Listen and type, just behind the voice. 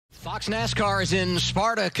Fox NASCAR is in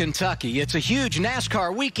Sparta, Kentucky. It's a huge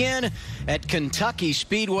NASCAR weekend at Kentucky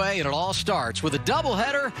Speedway, and it all starts with a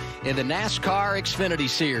doubleheader in the NASCAR Xfinity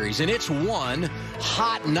Series. And it's one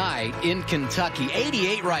hot night in Kentucky.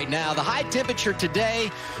 88 right now. The high temperature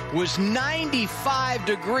today was 95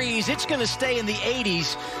 degrees. It's going to stay in the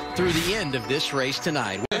 80s through the end of this race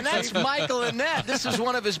tonight. And that's Michael Annette. This is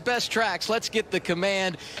one of his best tracks. Let's get the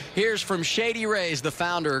command. Here's from Shady Rays, the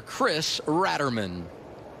founder, Chris Ratterman.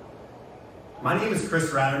 My name is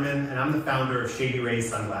Chris Ratterman, and I'm the founder of Shady Rays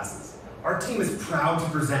Sunglasses. Our team is proud to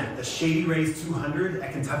present the Shady Rays 200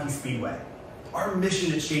 at Kentucky Speedway. Our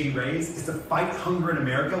mission at Shady Rays is to fight hunger in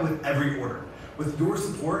America with every order. With your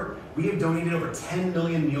support, we have donated over 10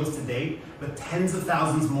 million meals to date, with tens of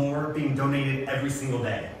thousands more being donated every single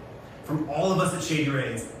day. From all of us at Shady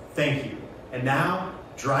Rays, thank you. And now,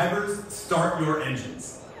 drivers, start your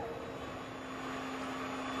engines.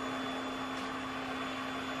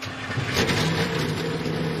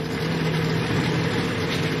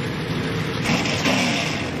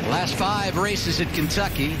 Last 5 races at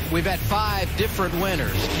Kentucky, we've had 5 different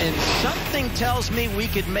winners, and something tells me we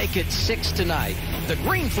could make it 6 tonight. The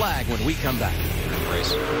green flag when we come back.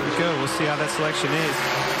 Race. Here we go. We'll see how that selection is.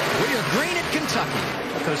 We are green at Kentucky.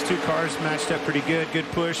 Got those two cars matched up pretty good. Good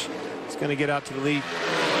push. It's going to get out to the lead.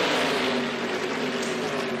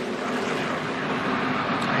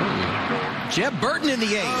 Jeb Burton in the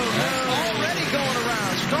 8th. Already going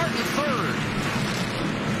around, starting 3rd.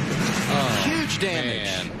 Huge damage.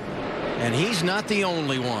 Man. And he's not the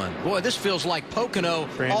only one. Boy, this feels like Pocono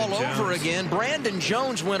all over again. Brandon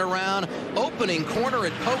Jones went around, opening corner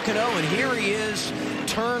at Pocono, and here he is,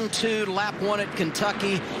 turn 2, lap 1 at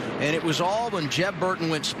Kentucky. And it was all when Jeb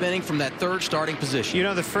Burton went spinning from that 3rd starting position. You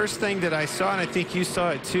know, the first thing that I saw, and I think you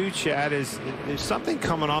saw it too, Chad, is there's something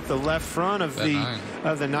coming off the left front of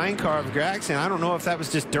the 9 car of Gregson. I don't know if that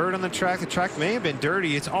was just dirt on the track. The track may have been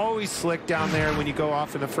dirty. It's always slick down there when you go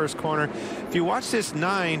off in the first corner. If you watch this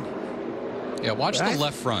 9. Yeah, watch the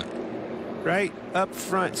left front. Right up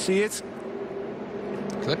front. See, it's.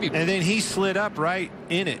 And then he slid up right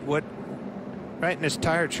in it. Right in his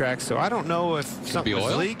tire track. So I don't know if something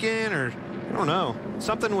was leaking or I don't know.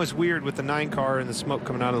 Something was weird with the 9 car and the smoke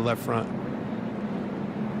coming out of the left front.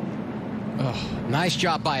 Oh, nice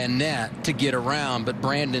job by Annette to get around, but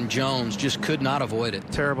Brandon Jones just could not avoid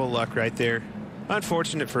it. Terrible luck right there.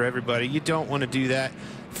 Unfortunate for everybody. You don't want to do that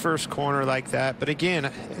first corner like that. But again,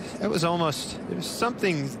 it was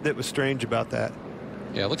something that was strange about that.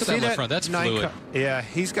 Yeah, look at that left front. That's fluid. Yeah,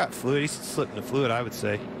 he's got fluid. He's slipping the fluid, I would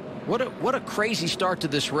say. What a crazy start to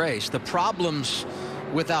this race. The problems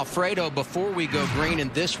with Alfredo before we go green,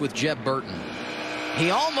 and this with Jeb Burton. He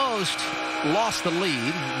almost lost the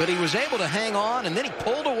lead, but he was able to hang on, and then he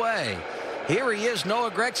pulled away. Here he is,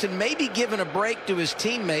 Noah Gragson, maybe giving a break to his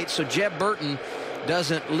teammates so Jeb Burton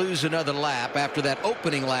doesn't lose another lap after that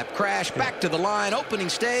opening lap crash. Back to the line, opening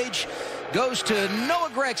stage goes to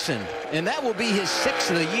Noah Gragson, and that will be his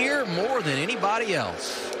 6th of the year, more than anybody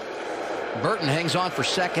else. Burton hangs on for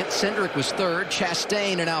 2nd. Cindric was 3rd.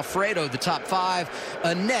 Chastain and Alfredo the top 5.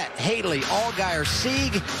 Annette, Haley, Allgaier,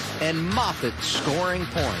 Sieg, and Moffitt scoring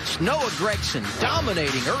points. Noah Gragson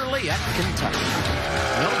dominating early at Kentucky.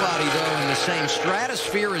 Nobody, though, in the same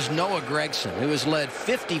stratosphere as Noah Gragson, who has led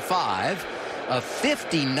 55 of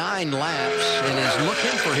 59 laps and is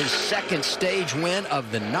looking for his 2nd stage win of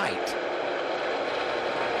the night.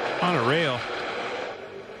 On a rail.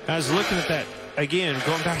 I was looking at that. Again,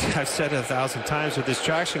 going back to I've said it 1,000 times with this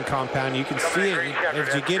traction compound, you can see it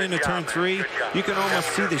as you get into turn 3. You can almost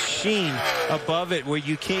see the sheen above it where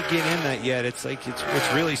you can't get in that yet. It's like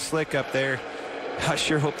it's really slick up there. I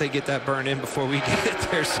sure hope they get that burned in before we get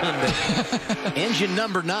there Sunday. Engine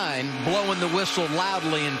number 9 blowing the whistle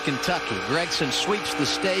loudly in Kentucky. Gragson sweeps the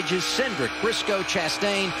stages. Cindric, Briscoe,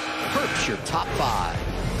 Chastain, Herbst your top 5.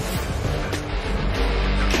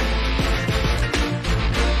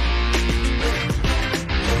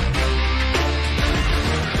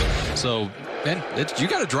 So, man, you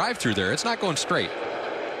got to drive through there. It's not going straight.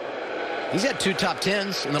 He's had 2 top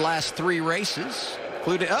 10s in the last 3 races,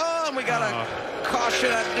 including, and we got a caution,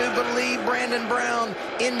 I do believe, Brandon Brown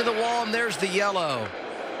into the wall, and there's the yellow.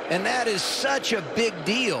 And that is such a big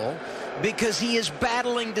deal because he is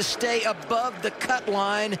battling to stay above the cut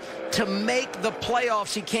line to make the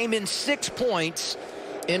playoffs. He came in 6 points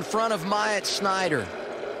in front of Myatt Snyder.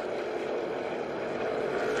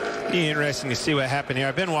 Be interesting to see what happened here.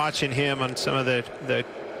 I've been watching him on some of the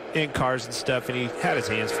in cars and stuff, and he had his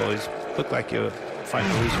hands full. He looked like he was fighting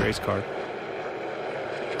a loose race car.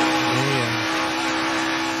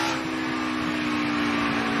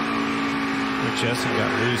 Justin got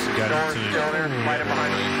loose and got into it. Still there, right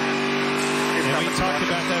behind me. we talked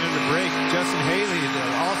about that in the break. Justin Haley,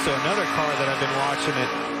 also another car that I've been watching,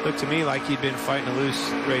 it looked to me like he'd been fighting a loose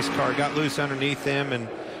race car. Got loose underneath them and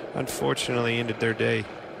unfortunately ended their day.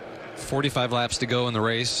 45 laps to go in the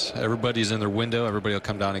race. Everybody's in their window. Everybody will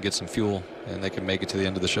come down and get some fuel, and they can make it to the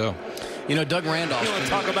end of the show. You know, Doug Randolph. You want to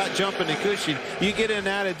talk about jumping the cushion. You get in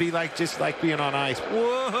that, it'd be like just like being on ice.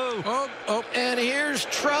 Whoa! Oh, and here's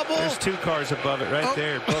trouble. There's 2 cars above it right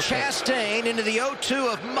there. Chastain into the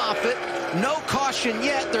 0-2 of Moffitt. No caution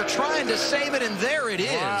yet. They're trying to save it, and there it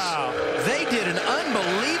is. Wow. They did an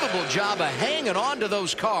unbelievable job of hanging on to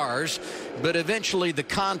those cars, but eventually the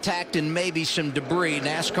contact and maybe some debris,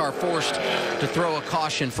 NASCAR forced to throw a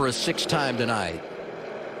caution for a 6th time tonight.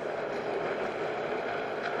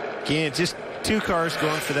 Again, just 2 cars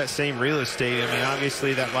going for that same real estate. I mean,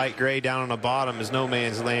 obviously that light gray down on the bottom is no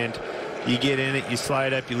man's land. You get in it, you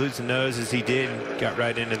slide up, you lose the nose as he did, and got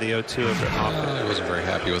right into the 0-2 over at Moffitt. I wasn't very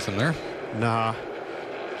happy with him there. Nah.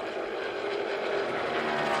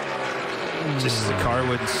 Just the car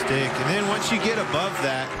wouldn't stick. And then once you get above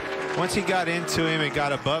that, once he got into him and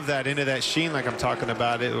got above that, into that sheen like I'm talking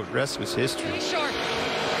about, the rest was history. Short.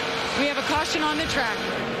 We have a caution on the track.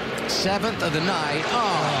 7th of the night.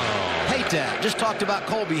 Oh, hate that. Just talked about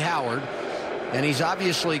Colby Howard, and he's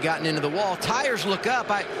obviously gotten into the wall. Tires look up.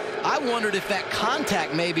 I wondered if that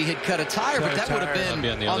contact maybe had cut a tire, but that would have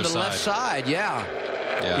been on the left side. Yeah,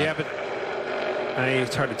 but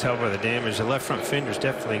it's hard to tell by the damage. The left front fender's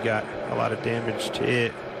definitely got a lot of damage to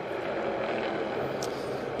it.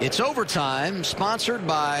 It's overtime, sponsored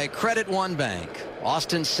by Credit One Bank.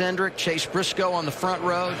 Austin Cindric, Chase Briscoe on the front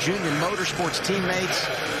row, Junior Motorsports teammates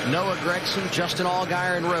Noah Gregson, Justin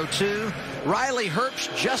Allgaier in row 2, Riley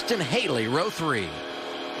Herbst, Justin Haley, row 3.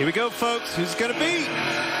 Here we go, folks. Who's going to beat?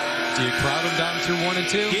 Do you crowd them down through 1 and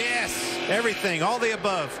 2? Yes, everything, all the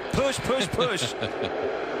above. Push, push, push.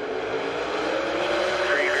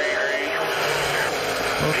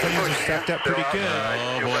 Both things are stacked up pretty good.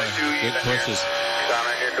 Oh, boy. Good pushes. Down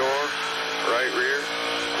at your door, right rear,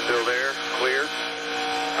 still there, clear,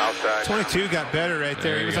 outside. 22 got better right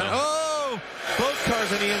there. He was on, both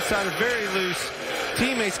cars on the inside are very loose.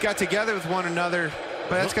 Teammates got together with one another,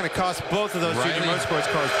 but that's going to cost both of those Junior Motorsports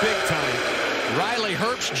cars big time. Riley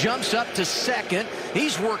Herbst jumps up to 2nd.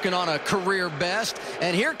 He's working on a career best.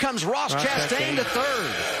 And here comes Ross Chastain to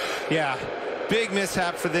 3rd. Yeah, big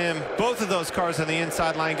mishap for them. Both of those cars on the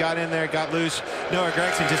inside line got in there, got loose. Noah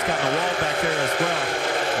Gregson just got in the wall back there as well.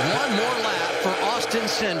 One more lap for Austin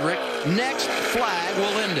Cindric. Next flag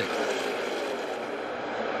will end it.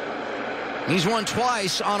 He's won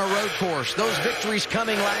twice on a road course. Those victories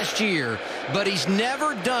coming last year, but he's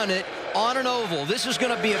never done it on an oval. This is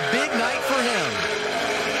going to be a big night for him.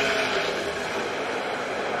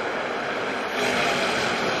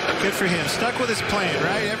 Good for him. Stuck with his plan,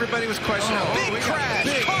 right? Everybody was questioning. Big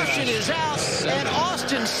crash. Caution is out, and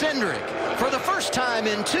Austin Cindric, for the first time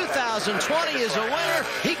in 2020, is a winner.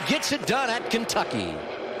 He gets it done at Kentucky.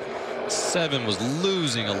 7 was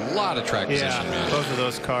losing a lot of track position, man. Both of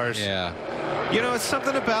those cars. Yeah. You know, it's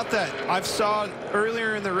something about that. I've saw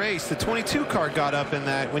earlier in the race, the 22 car got up in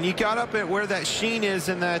that. When you got up at where that sheen is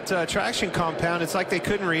in that traction compound, it's like they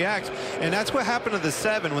couldn't react. And that's what happened to the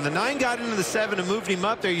 7. When the 9 got into the 7 and moved him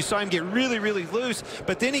up there, you saw him get really, really loose.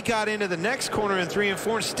 But then he got into the next corner in 3 and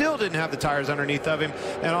 4 and still didn't have the tires underneath of him.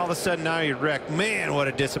 And all of a sudden, now you're wrecked. Man, what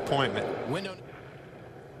a disappointment.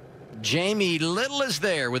 Jamie Little is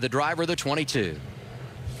there with the driver of the 22.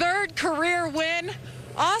 3rd career win.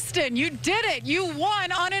 Austin, you did it. You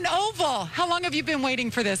won on an oval. How long have you been waiting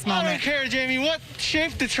for this moment? I don't care, Jamie, what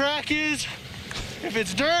shape the track is. If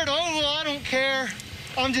it's dirt, oval, I don't care.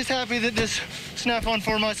 I'm just happy that this Snap-on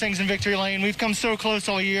 4 Mustang's in victory lane. We've come so close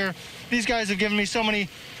all year. These guys have given me so many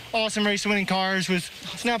awesome race-winning cars, with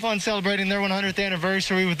Snap-on celebrating their 100th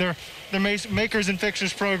anniversary with their Makers and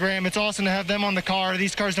Fixers program. It's awesome to have them on the car.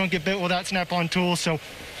 These cars don't get built without Snap-on tools, so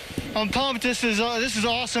I'm pumped. This is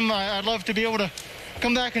awesome. I'd love to be able to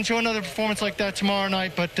come back and show another performance like that tomorrow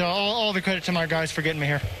night, but all the credit to my guys for getting me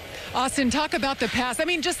here. Austin, talk about the past. I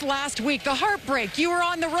mean, just last week, the heartbreak. You were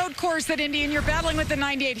on the road course at Indy, and you're battling with the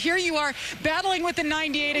 98. Here you are battling with the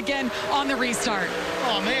 98 again on the restart.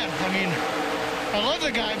 Oh, man. I mean, I love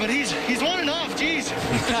the guy, but he's won enough. Jeez.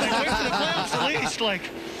 Like, wait for the playoffs at least. Like,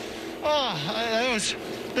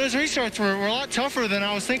 those restarts were a lot tougher than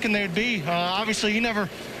I was thinking they would be. Obviously, he never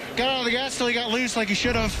got out of the gas till he got loose like he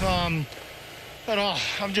should have. But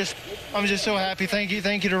I'm just so happy. Thank you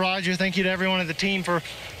to Roger. Thank you to everyone at the team for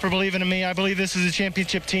believing in me. I believe this is a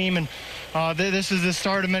championship team, and this is the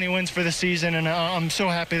start of many wins for the season, and I'm so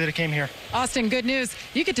happy that it came here. Austin, good news.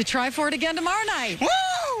 You get to try for it again tomorrow night. Woo!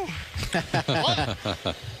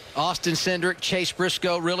 Austin Cindric, Chase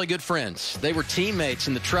Briscoe, really good friends. They were teammates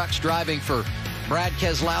in the trucks driving for Brad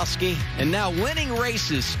Keselowski, and now winning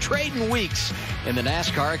races, trading weeks in the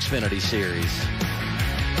NASCAR Xfinity Series.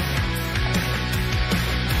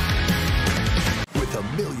 With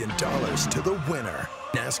 $1 million to the winner,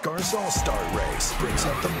 NASCAR's All-Star Race brings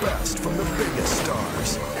out the best from the biggest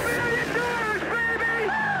stars.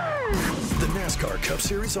 The NASCAR Cup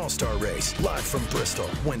Series All-Star Race, live from Bristol,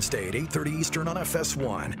 Wednesday at 8:30 Eastern on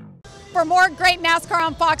FS1. For more great NASCAR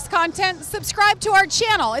on Fox content, subscribe to our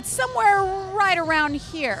channel. It's somewhere right around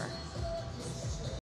here.